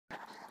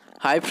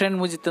Hi friend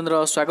मु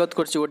जितेंद्र स्वागत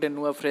करछि गोटे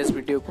नुआ फ्रेश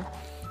वीडियो को।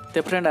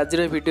 तो फ्रेंड आज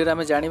वीडियो रे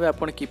आम जानिबा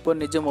आपण किपर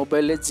निज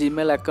मोबाइल रे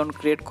जीमेल अकाउंट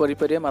क्रिएट करि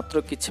परिए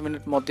मात्र किछि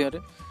मिनिट मध्य रे।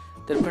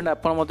 तो फ्रेंड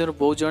आपण मध्य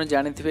बहुत जण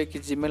जानिथिबे कि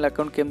जीमेल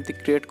अकाउंट केमती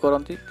क्रिएट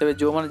करंती। तबे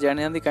जो माने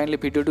जानि हंदी काइंडली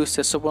वीडियो टू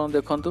शेष पर्यंत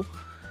देखंतु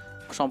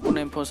संपूर्ण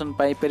इन्फॉर्मेशन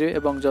पाई परिए।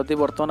 एवं जदि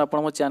वर्तमान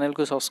आपण मो चैनल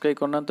को सब्सक्राइब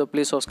करना तो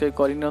प्लीज सब्सक्राइब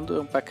करि नियंतु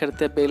एवं पाखरे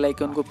ते बेल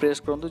आइकन को प्रेस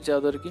करंतु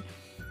जादर कि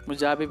मु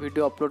जहाँ भी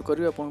वीडियो अपलोड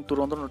करी आपन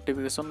तुरंत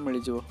नोटिफिकेशन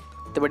मिल जिवो।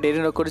 तबे देरी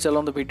न करि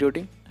चलंतु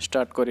वीडियोटी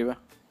स्टार्ट करिबा।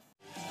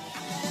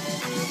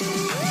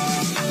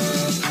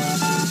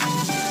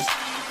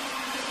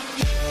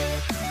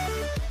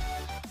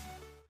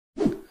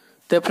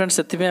 तो फ्रेंड्स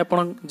से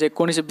आपन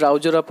जेकोसी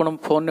ब्राउजर आपन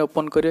फोन में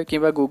ओपन करेंगे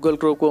कि गूगल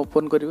क्रोम को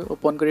ओपन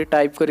करेंगे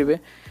टाइप करेंगे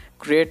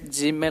क्रिएट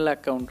जीमेल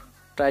अकाउंट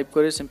टाइप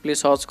करेंगे सिंपली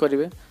सर्च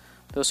करेंगे।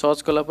 तो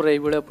सर्च कलापर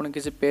ये आपन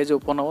किसी पेज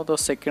ओपन हो तो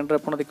सेकेंड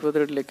आपन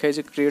देखिए लिखाई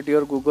क्रिएट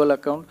योर गूगल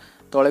अकाउंट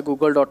तले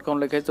google.com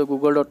लिखाई। तो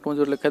google.com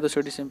जो लिखाई तो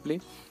सीटी सिंपली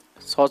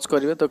सर्च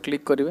करेंगे तो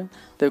क्लिक करेंगे।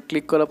 तो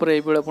क्लिक कलापर ये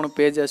आपन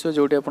पेज आसो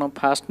जो आप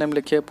फास्ट नेम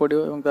लिखा पड़ो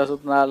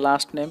और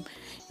लास्ट नेम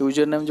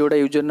यूजर नेम जोड़ा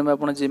यूजर नेम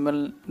आप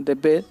जीमेल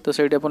देबे। तो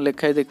सही आप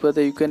लिखाई देखिए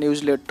तो you can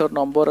use letter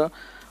number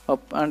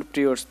and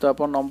periods. तो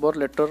आप नंबर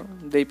लेटर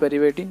दे पारे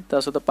ये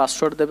सहित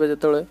पासवर्ड देवे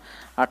जो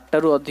 8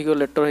 रु अधिक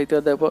लेटर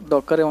होता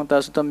दरकार और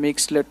सहित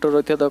मिक्स लेटर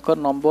रही दरकार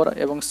नंबर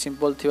एवं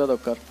सिंबल थी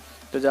दरकार।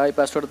 तो जहाँ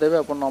पासवर्ड देवे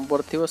आप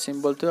नंबर थी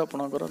सिंबल थी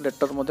आपंकर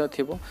लेटर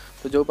थी।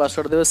 तो जो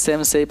पासवर्ड देवे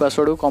सेम से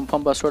पासवर्ड को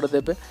कंफर्म पासवर्ड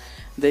देवे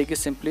देकी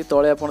सिंपली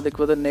तले आप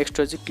देखिए तो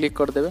नेक्स्ट अच्छी क्लिक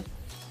करदे।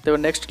 तो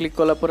नेक्स्ट क्लिक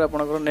कलापर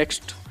आपंकर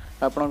नेक्स्ट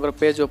आपंकर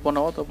पेज ओपन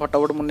हो। तो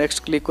फटाफट मुझे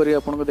नेक्स्ट क्लिक करी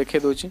आपको देखे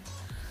दूसरी।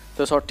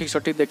 तो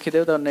सठिक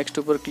देखीदे तो नेक्स्ट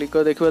ऊपर क्लिक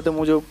कर देखिए। तो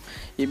मुझे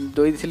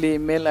देती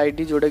ईमेल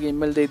आईडी जोटा कि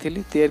ईमेल देती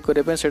तैयारी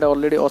करने से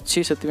अलरेडी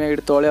अच्छी से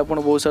तले आप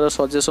बहुत सारा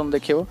सजेसन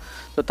देखो।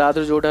 तो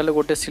तादर जोटा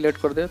गोटे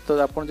सिलेक्ट करदे। तो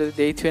आपड़ जब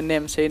देते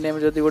नेम से नेम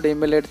जब गोटे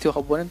ईमेल आईडी थी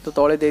हेनी तो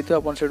तले देते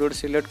आप गोटे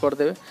सिलेक्ट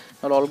करदे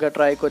ना अलग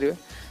ट्राए करेंगे।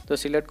 तो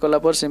सिलेक्ट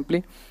कलापर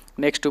सिंपली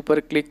नेक्स्ट ऊपर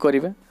क्लिक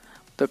करेंगे।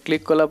 तो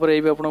क्लिक कलापर ये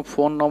भी आपको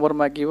फोन नंबर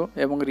मागिबो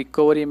एवं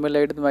रिकवरी ईमेल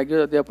आईडी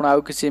मागिबो। जदि आपण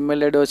आउ किसी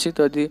ईमेल आईडी अच्छी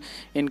तो यदि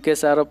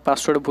इनकेस आर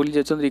पासवर्ड भूली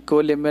जाए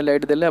रिकवरी ईमेल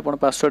आईडी देले आपण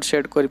पासवर्ड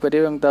सेट करि परिबे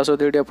एवं ता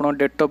सहित आपण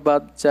डेट ऑफ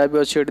बर्थ जहाँ भी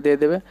अच्छी ये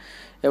देदेवे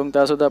एवं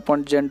ता सहित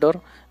आपण जेंडर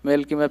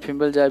मेल कि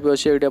फीमेल जहाँ भी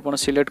अच्छी ये आप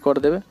सिलेक्ट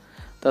करदे।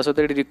 ता सहित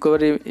ये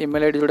रिकवरी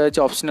ईमेल आईडी जोड़ा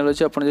अच्छे ऑप्शनल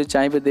अच्छे आप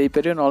चाहिए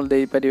देपारे ना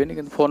देपारे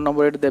कि फोन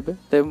नंबर ये देवे।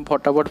 तो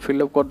फटाफट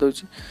फिलअप कर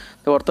दूसरी।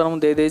 तो बर्तमान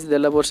मुझे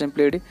देदेला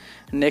सिंपली ये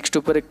नेक्स्ट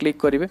ऊपर क्लिक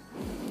करेंगे।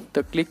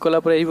 तो क्लिक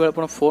कलापर ये आप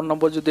फोन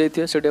नंबर जो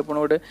देते से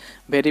गोटे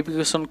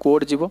वेरिफिकेशन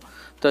कोड जीव।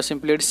 तो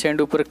सिंपली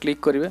सेंड ऊपर क्लिक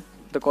करेंगे।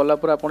 तो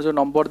कलापर आप जो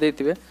नंबर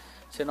देते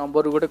से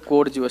नंबर गोटे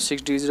कोड जीव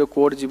 6 डिजिट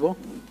कोड जीव।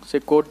 से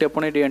कोड टी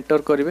आप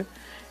एंटर करेंगे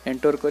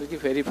एंटर करके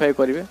वेरीफाई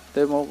करेंगे।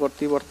 तो मो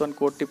प्रति बर्तमान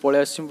कोड टी पलि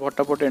आसी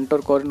फटाफट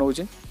एंटर कर नौ।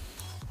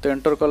 तो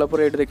एंटर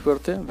कलापर ये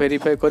देखिए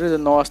वेरीफाई करेंगे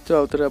न आसते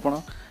आउ थे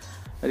आप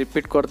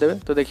रिपीट करदे।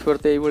 तो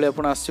देखिए ये आप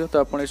आसो। तो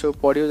आप सब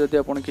पढ़ियो जब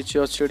आप किसी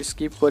अच्छे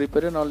स्किप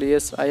करेंगे ना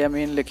येस आई एम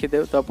इन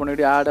लिखिदेव। तो आप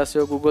आड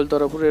आसो गूगल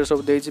तरफ ये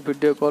सब देती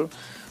वीडियो कॉल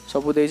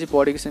सब देती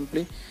पढ़ी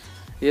सिंपली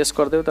येस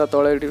करदे।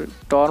 तले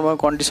टर्म और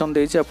कंडीशन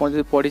देती आप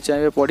पढ़ी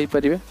चाहिए पढ़ी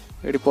पारे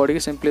ये पढ़ी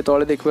सिंपली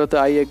तले देखिए तो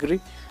आई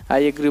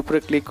एग्री उपर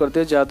क्लिक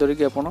करदे जहाँद्वारा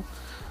कि आप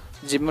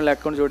जीमेल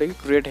अकाउंट जोटा कि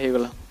क्रिएट हो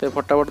गला। तो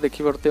फटाफट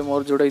देखिए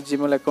मोर जोटा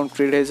जीमेल अकाउंट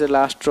क्रिएट हो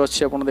लास्ट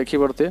अच्छे आप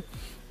देखिए।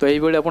 तो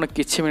यही आप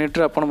किसी मिनिट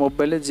आप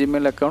मोबाइल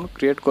जीमेल अकाउंट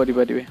क्रिएट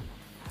करेंगे।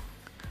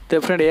 तो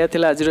फ्रेंड यह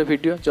था आज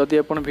वीडियो। जदि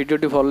आप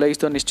वीडियो भल लगी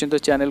तो निश्चिंत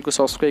चैनल को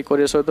सब्सक्राइब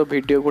करने सहित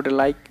वीडियो गोटे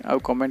लाइक आउ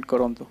कमेंट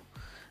करूँ।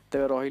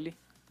 तेज रही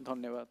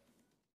धन्यवाद।